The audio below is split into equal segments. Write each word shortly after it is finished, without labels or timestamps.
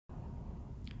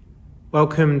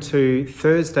Welcome to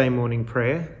Thursday morning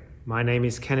prayer. My name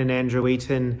is Canon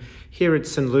Eaton here at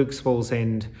St Luke's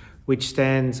Wallsend, which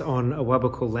stands on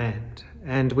Awabakal land,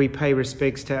 and we pay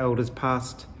respects to elders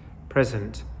past,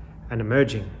 present and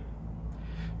emerging.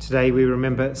 Today we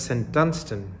remember St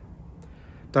Dunstan.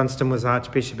 Dunstan was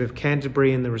Archbishop of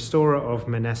Canterbury and the restorer of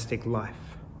monastic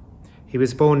life. He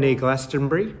was born near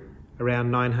Glastonbury around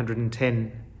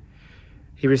 910.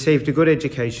 He received a good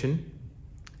education,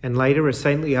 and later a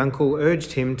saintly uncle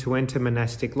urged him to enter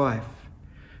monastic life.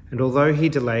 And although he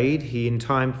delayed, he in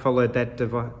time followed that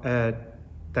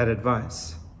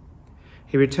advice.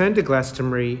 He returned to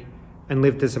Glastonbury and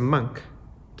lived as a monk,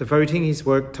 devoting his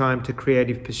work time to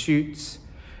creative pursuits,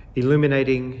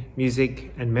 illuminating,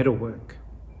 music and metalwork.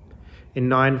 In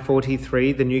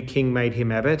 943, the new king made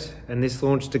him abbot, and this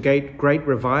launched a great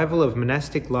revival of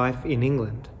monastic life in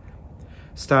England.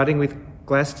 Starting with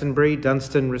Glastonbury,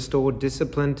 Dunstan restored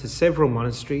discipline to several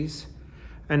monasteries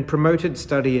and promoted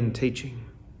study and teaching.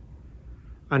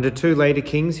 Under two later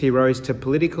kings, he rose to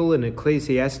political and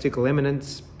ecclesiastical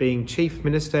eminence, being chief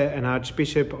minister and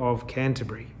Archbishop of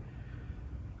Canterbury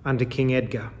under King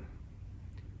Edgar.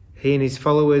 He and his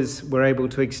followers were able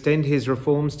to extend his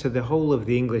reforms to the whole of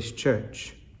the English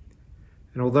Church.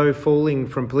 And although falling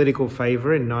from political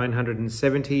favour in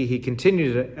 970, he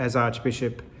continued as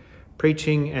Archbishop,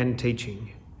 preaching and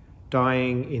teaching,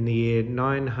 dying in the year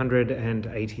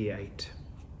 988.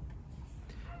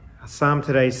 Our psalm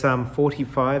today is Psalm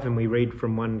 45, and we read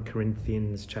from 1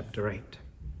 Corinthians chapter 8.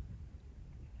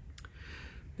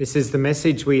 This is the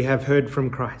message we have heard from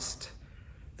Christ,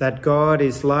 that God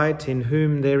is light, in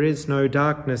whom there is no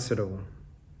darkness at all.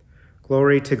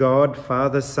 Glory to God,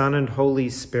 Father, Son, and Holy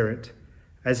Spirit,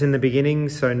 as in the beginning,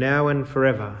 so now and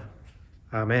forever.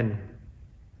 Amen.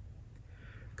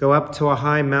 Go up to a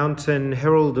high mountain,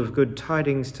 herald of good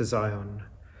tidings to Zion.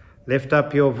 Lift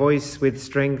up your voice with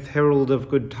strength, herald of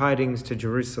good tidings to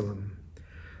Jerusalem.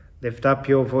 Lift up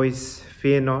your voice,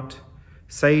 fear not.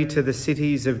 Say to the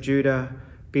cities of Judah,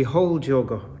 behold your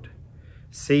God.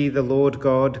 See the Lord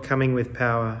God coming with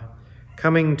power,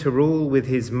 coming to rule with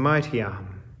his mighty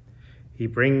arm. He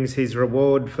brings his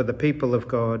reward for the people of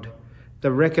God,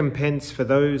 the recompense for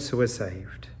those who are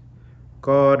saved.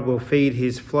 God will feed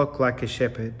his flock like a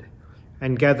shepherd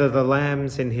and gather the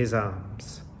lambs in his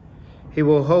arms. He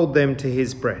will hold them to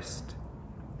his breast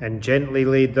and gently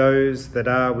lead those that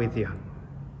are with young.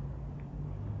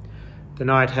 The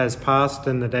night has passed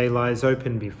and the day lies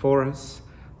open before us.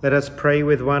 Let us pray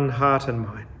with one heart and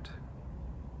mind.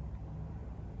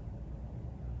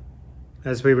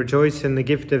 As we rejoice in the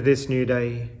gift of this new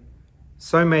day,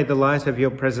 so may the light of your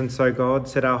presence, O God,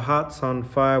 set our hearts on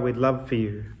fire with love for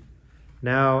you,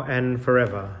 now and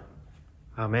forever.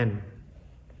 Amen.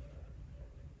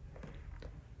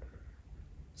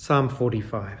 Psalm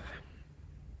 45.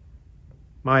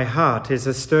 My heart is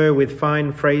astir with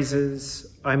fine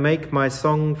phrases. I make my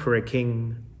song for a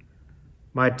king.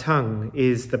 My tongue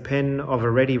is the pen of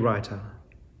a ready writer.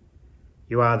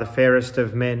 You are the fairest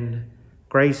of men.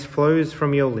 Grace flows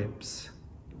from your lips.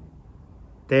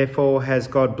 Therefore has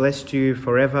God blessed you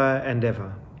forever and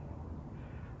ever.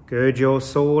 Gird your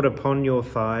sword upon your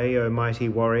thigh, O mighty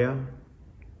warrior.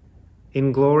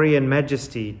 In glory and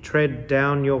majesty tread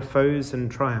down your foes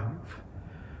and triumph.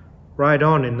 Ride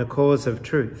on in the cause of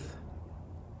truth,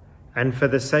 and for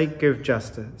the sake of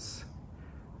justice.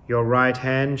 Your right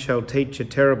hand shall teach a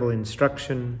terrible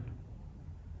instruction.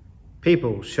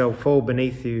 People shall fall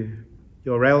beneath you.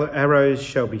 Your arrows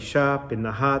shall be sharp in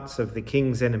the hearts of the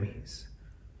king's enemies.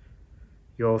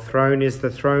 Your throne is the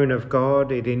throne of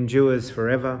God, it endures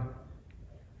forever.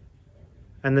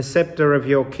 And the sceptre of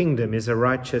your kingdom is a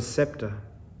righteous sceptre.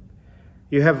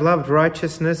 You have loved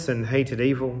righteousness and hated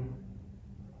evil.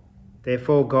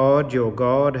 Therefore God, your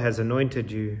God, has anointed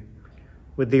you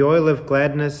with the oil of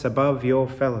gladness above your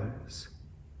fellows.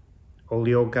 All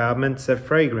your garments are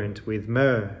fragrant with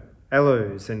myrrh,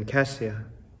 aloes, and cassia.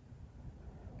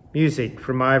 Music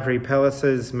from ivory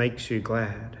palaces makes you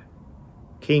glad.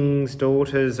 King's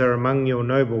daughters are among your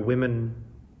noble women.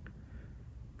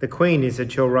 The queen is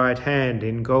at your right hand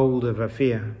in gold of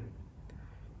Ophir.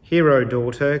 Hear, O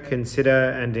daughter,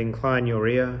 consider and incline your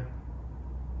ear.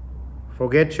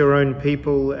 Forget your own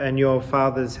people and your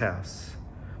father's house.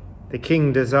 The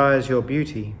king desires your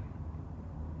beauty.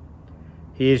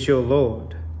 He is your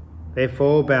Lord,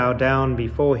 therefore bow down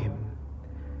before him.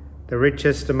 The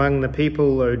richest among the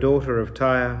people, O daughter of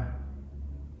Tyre,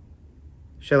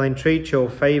 shall entreat your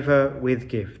favour with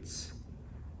gifts.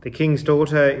 The king's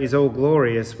daughter is all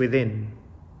glorious within.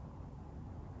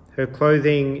 Her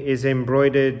clothing is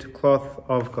embroidered cloth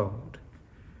of gold.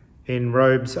 In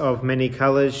robes of many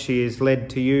colours she is led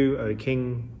to you, O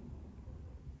King,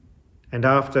 and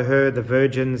after her the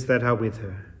virgins that are with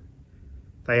her.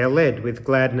 They are led with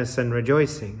gladness and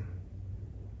rejoicing.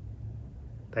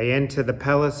 They enter the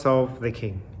palace of the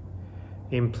King.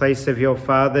 In place of your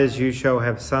fathers you shall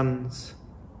have sons,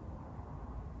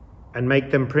 and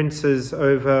make them princes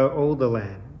over all the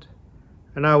land.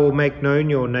 And I will make known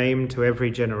your name to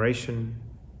every generation.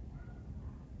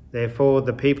 Therefore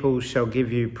the people shall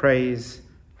give you praise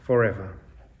forever.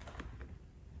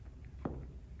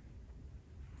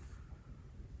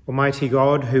 Almighty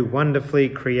God, who wonderfully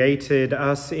created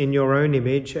us in your own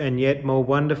image and yet more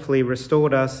wonderfully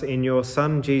restored us in your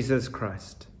Son, Jesus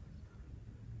Christ,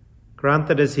 grant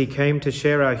that as he came to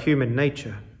share our human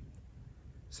nature,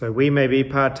 so we may be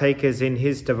partakers in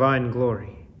his divine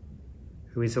glory,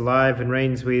 who is alive and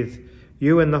reigns with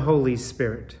you and the Holy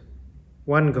Spirit,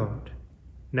 one God,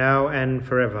 now and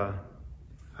forever.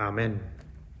 Amen.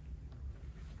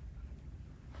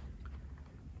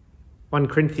 1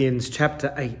 Corinthians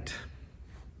chapter 8.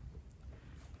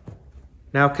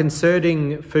 Now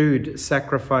concerning food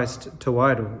sacrificed to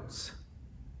idols,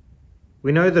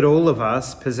 we know that all of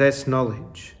us possess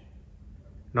knowledge.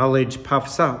 Knowledge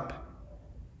puffs up,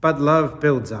 but love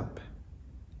builds up.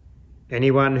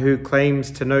 Anyone who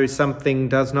claims to know something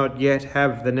does not yet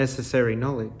have the necessary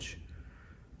knowledge,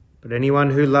 but anyone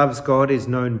who loves God is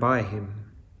known by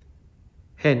him.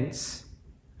 Hence,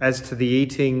 as to the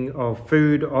eating of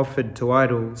food offered to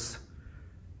idols,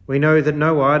 we know that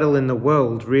no idol in the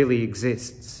world really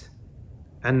exists,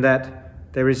 and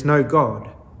that there is no God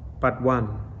but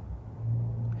one.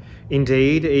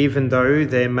 Indeed, even though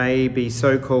there may be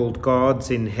so-called gods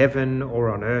in heaven or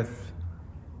on earth,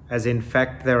 as in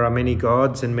fact there are many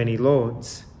gods and many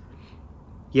lords,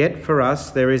 yet for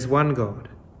us there is one God,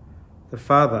 the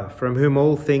Father, from whom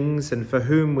all things and for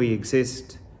whom we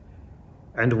exist,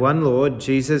 and one Lord,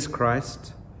 Jesus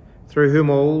Christ, through whom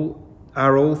all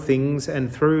are all things and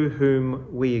through whom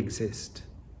we exist.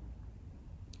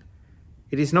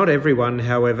 It is not everyone,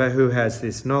 however, who has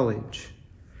this knowledge,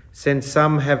 since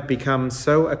some have become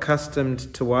so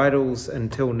accustomed to idols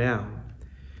until now,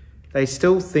 they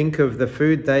still think of the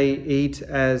food they eat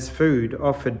as food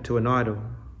offered to an idol,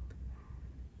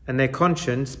 and their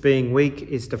conscience, being weak,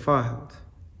 is defiled.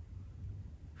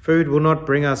 Food will not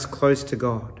bring us close to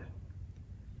God.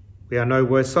 We are no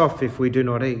worse off if we do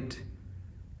not eat,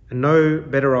 and no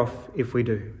better off if we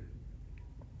do.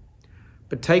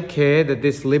 But take care that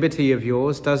this liberty of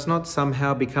yours does not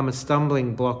somehow become a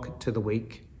stumbling block to the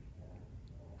weak.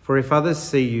 For if others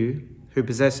see you, who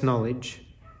possess knowledge,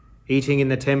 eating in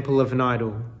the temple of an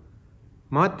idol,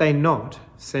 might they not,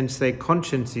 since their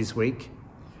conscience is weak,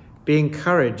 be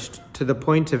encouraged to the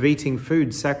point of eating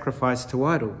food sacrificed to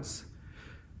idols?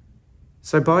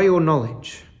 So by your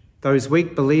knowledge, those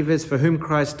weak believers for whom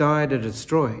Christ died are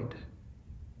destroyed.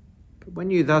 But when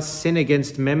you thus sin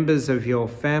against members of your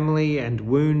family and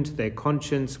wound their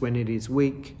conscience when it is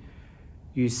weak,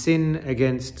 you sin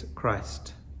against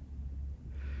Christ.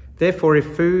 Therefore,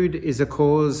 if food is a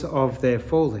cause of their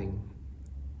falling,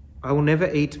 I will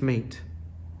never eat meat,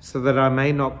 so that I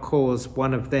may not cause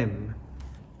one of them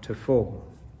to fall.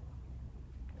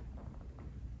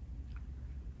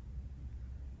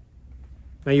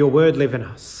 May your word live in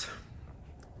us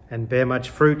and bear much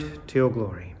fruit to your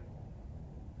glory.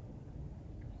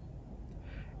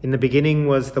 In the beginning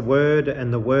was the Word,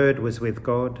 and the Word was with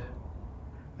God,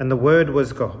 and the Word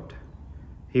was God.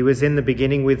 He was in the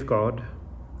beginning with God.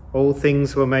 All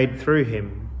things were made through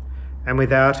him, and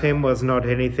without him was not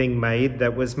anything made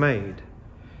that was made.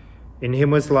 In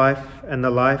him was life, and the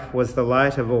life was the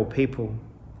light of all people.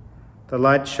 The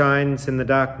light shines in the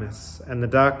darkness, and the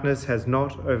darkness has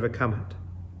not overcome it.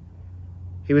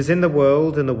 He was in the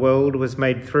world, and the world was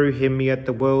made through him, yet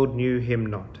the world knew him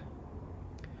not.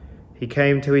 He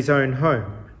came to his own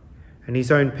home, and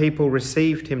his own people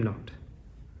received him not.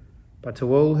 But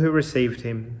to all who received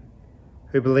him,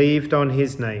 who believed on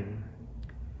his name,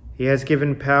 he has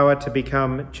given power to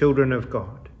become children of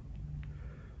God,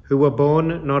 who were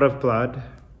born not of blood,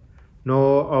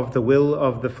 nor of the will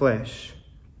of the flesh,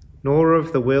 nor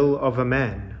of the will of a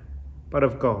man, but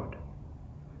of God.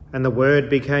 And the Word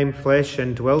became flesh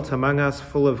and dwelt among us,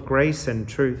 full of grace and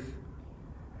truth.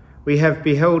 We have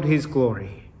beheld his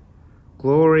glory,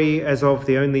 glory as of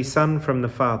the only Son from the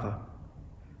Father,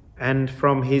 and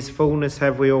from his fullness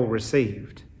have we all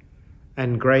received,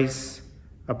 and grace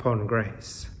upon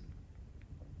grace.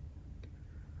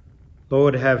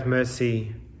 Lord, have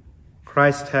mercy.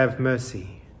 Christ, have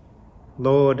mercy.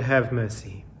 Lord, have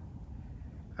mercy.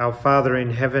 Our Father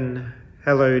in heaven,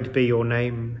 hallowed be your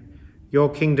name. Your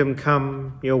kingdom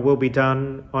come, your will be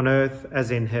done on earth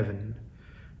as in heaven.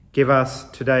 Give us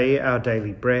today our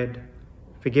daily bread.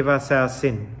 Forgive us our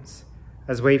sins,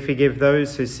 as we forgive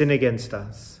those who sin against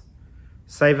us.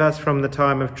 Save us from the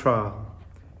time of trial,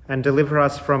 and deliver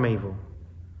us from evil.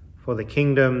 For the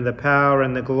kingdom, the power,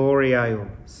 and the glory are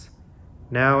yours,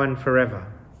 now and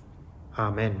forever.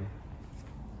 Amen.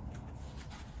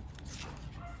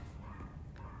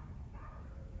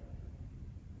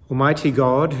 Almighty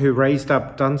God, who raised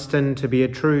up Dunstan to be a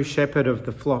true shepherd of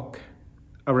the flock,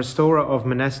 a restorer of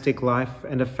monastic life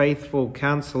and a faithful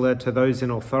counsellor to those in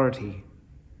authority,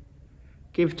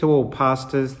 give to all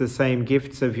pastors the same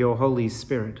gifts of your Holy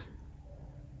Spirit,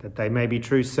 that they may be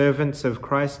true servants of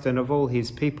Christ and of all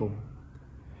his people.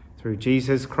 Through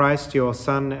Jesus Christ, your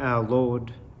Son, our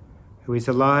Lord, who is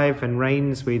alive and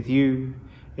reigns with you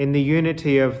in the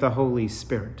unity of the Holy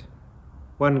Spirit,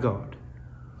 one God,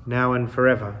 now and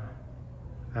forever.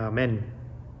 Amen.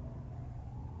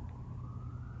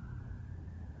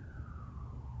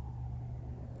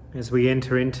 As we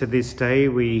enter into this day,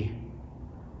 we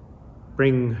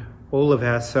bring all of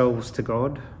ourselves to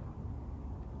God,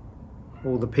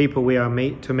 all the people we are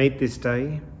to meet this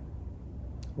day,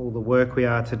 all the work we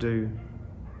are to do,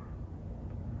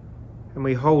 and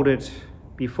we hold it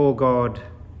before God.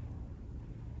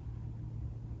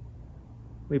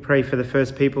 We pray for the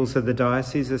first peoples of the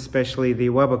diocese, especially the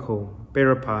Wabakal,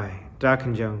 Biripi,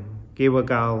 Darkinjung,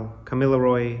 Giwagal,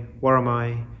 Kamilaroi,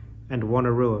 Warramai and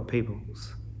Wonnarua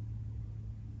peoples.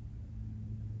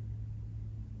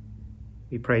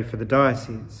 We pray for the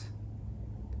diocese,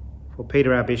 for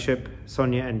Peter our bishop,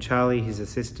 Sonia and Charlie his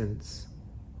assistants.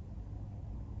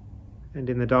 And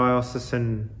in the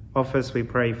diocesan office we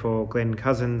pray for Glenn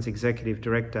Cousins, Executive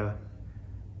Director,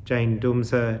 Jane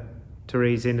Dumser,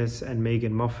 Therese Innes and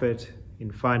Megan Moffat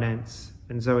in finance,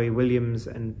 and Zoe Williams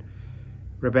and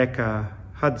Rebecca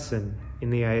Hudson in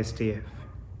the ASDF.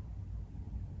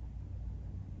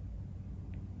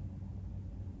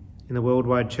 In the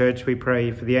Worldwide Church we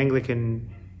pray for the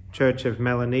Anglican Church of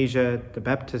Melanesia, the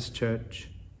Baptist Church.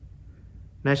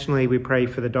 Nationally we pray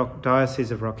for the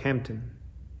Diocese of Rockhampton.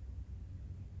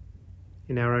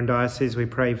 In our own diocese we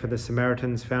pray for the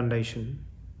Samaritans Foundation,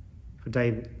 for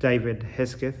David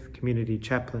Hesketh, Community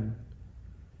Chaplain,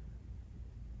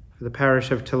 for the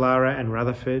parish of Talara and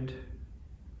Rutherford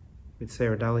with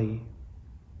Sarah Dully,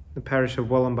 the parish of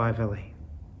Wollombi Valley.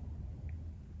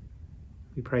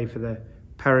 We pray for the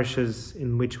parishes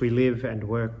in which we live and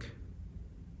work,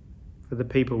 for the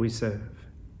people we serve.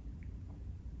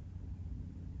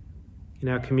 In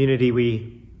our community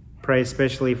we pray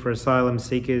especially for asylum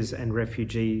seekers and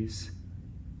refugees,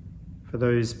 for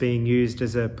those being used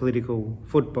as a political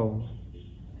football,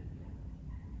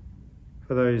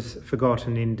 for those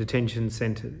forgotten in detention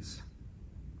centres.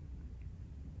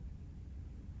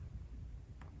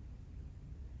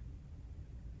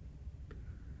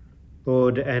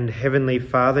 Lord and Heavenly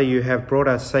Father, you have brought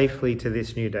us safely to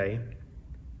this new day.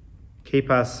 Keep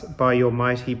us by your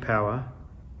mighty power,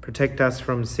 protect us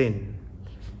from sin,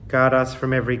 guard us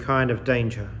from every kind of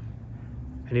danger,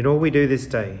 and in all we do this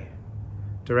day,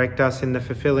 direct us in the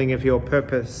fulfilling of your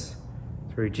purpose,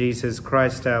 through Jesus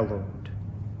Christ our Lord.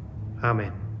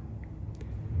 Amen.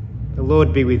 The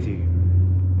Lord be with you.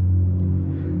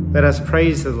 Let us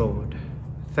praise the Lord.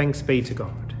 Thanks be to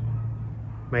God.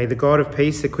 May the God of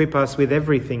peace equip us with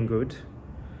everything good,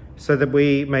 so that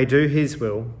we may do his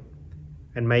will,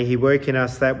 and may he work in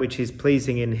us that which is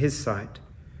pleasing in his sight,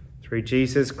 through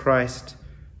Jesus Christ,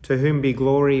 to whom be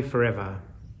glory forever.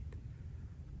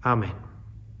 Amen.